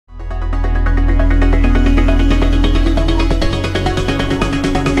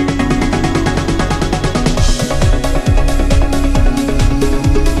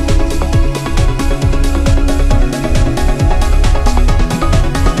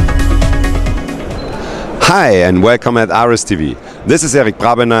Hi and welcome at ARIS TV. This is Eric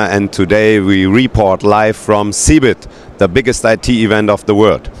Brabener and today we report live from CeBIT, the biggest IT event of the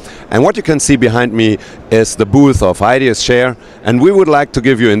world. And what you can see behind me is the booth of IDS Scheer, and we would like to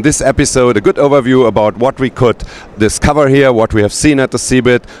give you in this episode a good overview about what we could discover here, what we have seen at the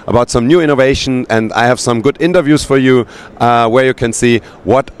CeBIT, about some new innovation, and I have some good interviews for you where you can see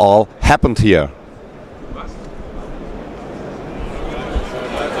what all happened here.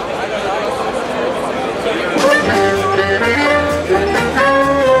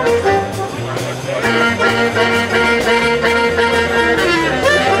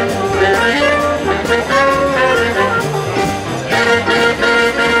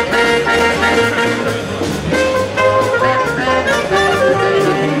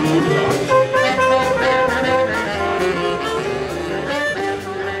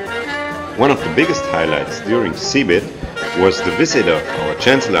 One of the biggest highlights during CeBIT was the visit of our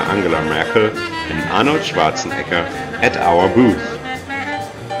Chancellor Angela Merkel and Arnold Schwarzenegger at our booth.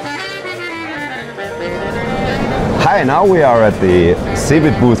 Hi, now we are at the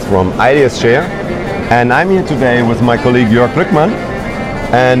CeBIT booth from IDS Scheer, and I'm here today with my colleague Jörg Rückmann.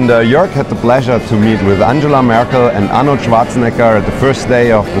 And Jörg had the pleasure to meet with Angela Merkel and Arnold Schwarzenegger at the first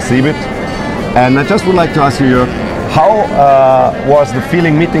day of the CeBIT. And I just would like to ask you, Jörg, how was the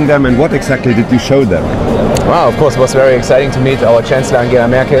feeling meeting them and what exactly did you show them? Well, of course, it was very exciting to meet our Chancellor Angela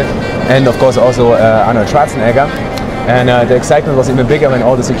Merkel and of course also Arnold Schwarzenegger. And the excitement was even bigger when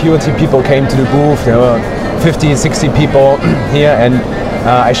all the security people came to the booth. There were 50, 60 people here, and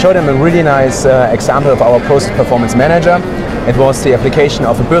I showed them a really nice example of our Process Performance Manager. It was the application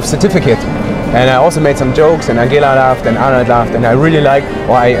of a birth certificate. And I also made some jokes, and Angela laughed and Arnold laughed, and I really liked,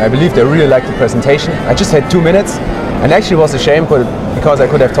 or I believe they really liked the presentation. I just had 2 minutes, and actually it was a shame because I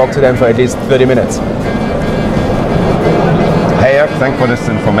could have talked to them for at least 30 minutes. Hey Jörg, thanks for this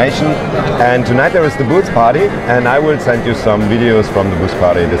information. And tonight there is the booth party, and I will send you some videos from the booth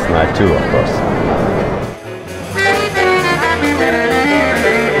party this night too, of course.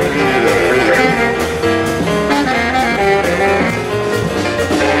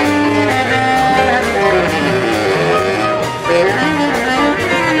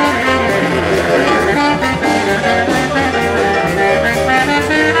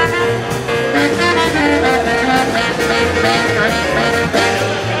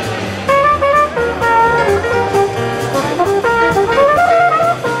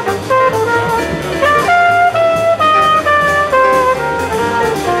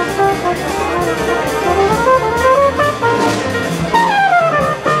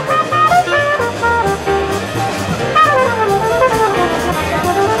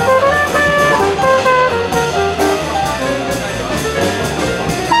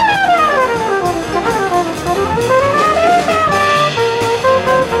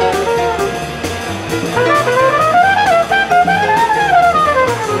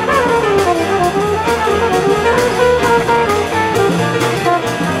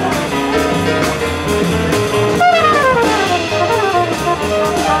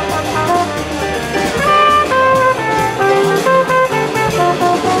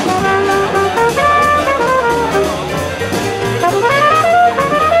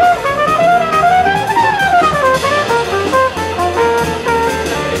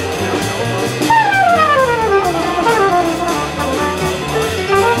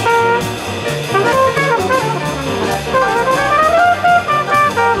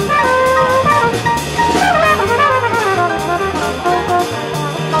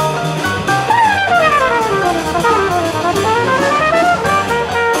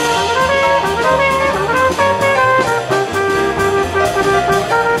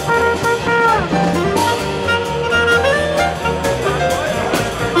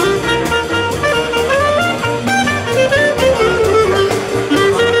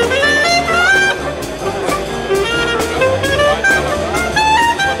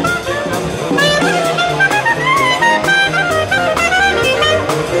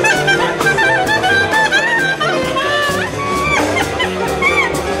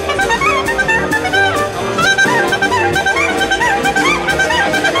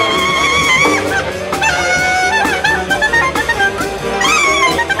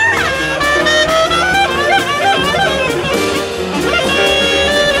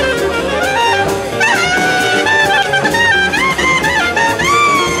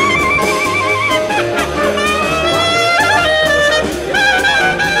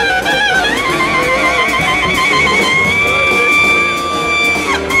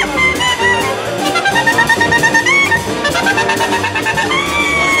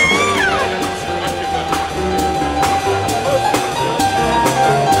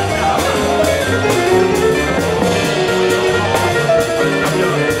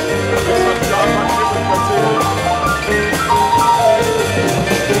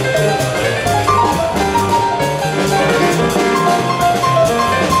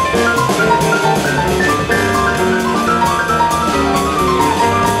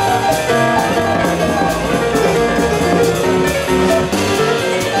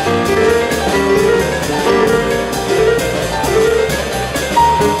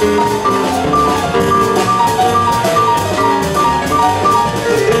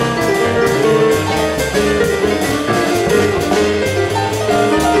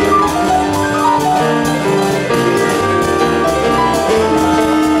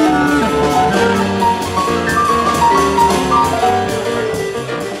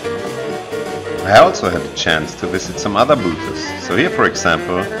 I also had a chance to visit some other booths. So here, for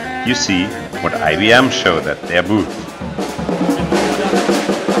example, you see what IBM showed at their booth.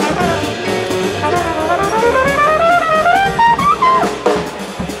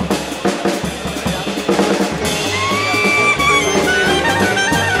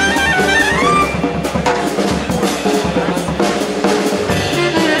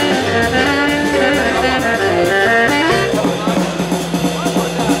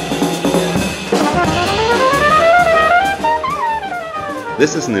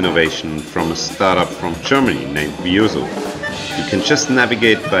 This is an innovation from a startup from Germany named Vioso. You can just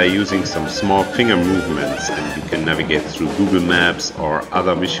navigate by using some small finger movements, and you can navigate through Google Maps or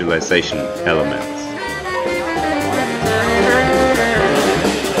other visualization elements.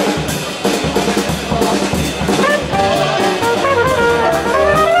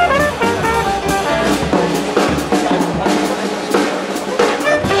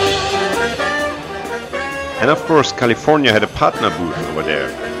 And of course, California had a partner booth over there.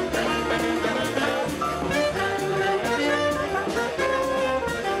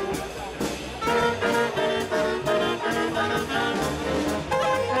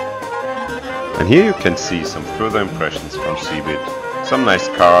 And here you can see some further impressions from CeBIT. Some nice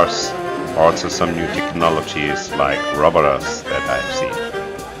cars, also some new technologies like robots that I've seen.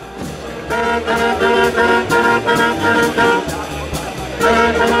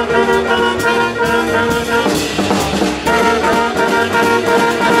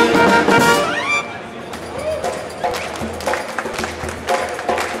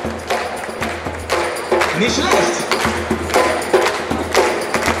 Nicht schlecht!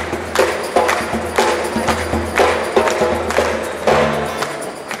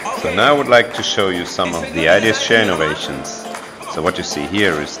 So now I would like to show you some of the IDS Scheer innovations. So what you see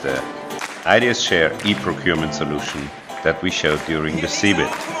here is the IDS Scheer e-procurement solution that we showed during the CeBIT.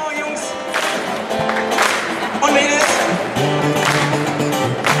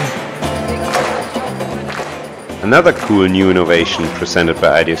 Another cool new innovation presented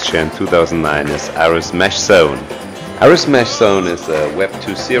by IDS Scheer in 2009 is ARIS Mesh Zone. ARIS Mesh Zone is a Web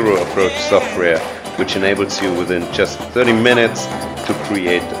 2.0 approach software which enables you within just 30 minutes to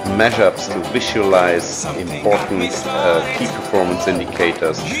create mashups to visualize important key performance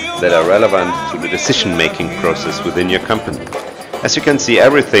indicators that are relevant to the decision-making process within your company. As you can see,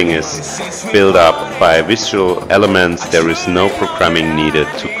 everything is built up by visual elements. There is no programming needed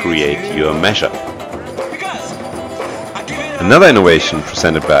to create your mashup. Another innovation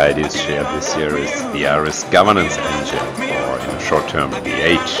presented by IDS Scheer this year is the ARIS Governance Engine, or in short term, the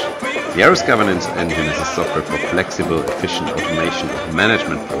The ARIS Governance Engine is a software for flexible, efficient automation of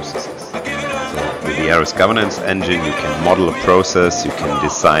management processes. So with the ARIS Governance Engine, you can model a process, you can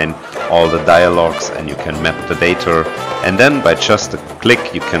design all the dialogues, and you can map the data, and then by just a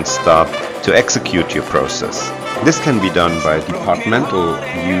click you can start to execute your process. This can be done by departmental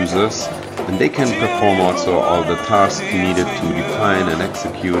users, and they can perform also all the tasks needed to define and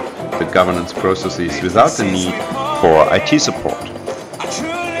execute the governance processes without the need for IT support.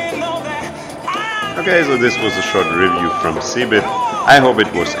 Okay, so this was a short review from CeBIT. I hope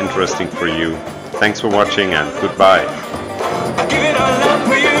it was interesting for you. Thanks for watching and goodbye.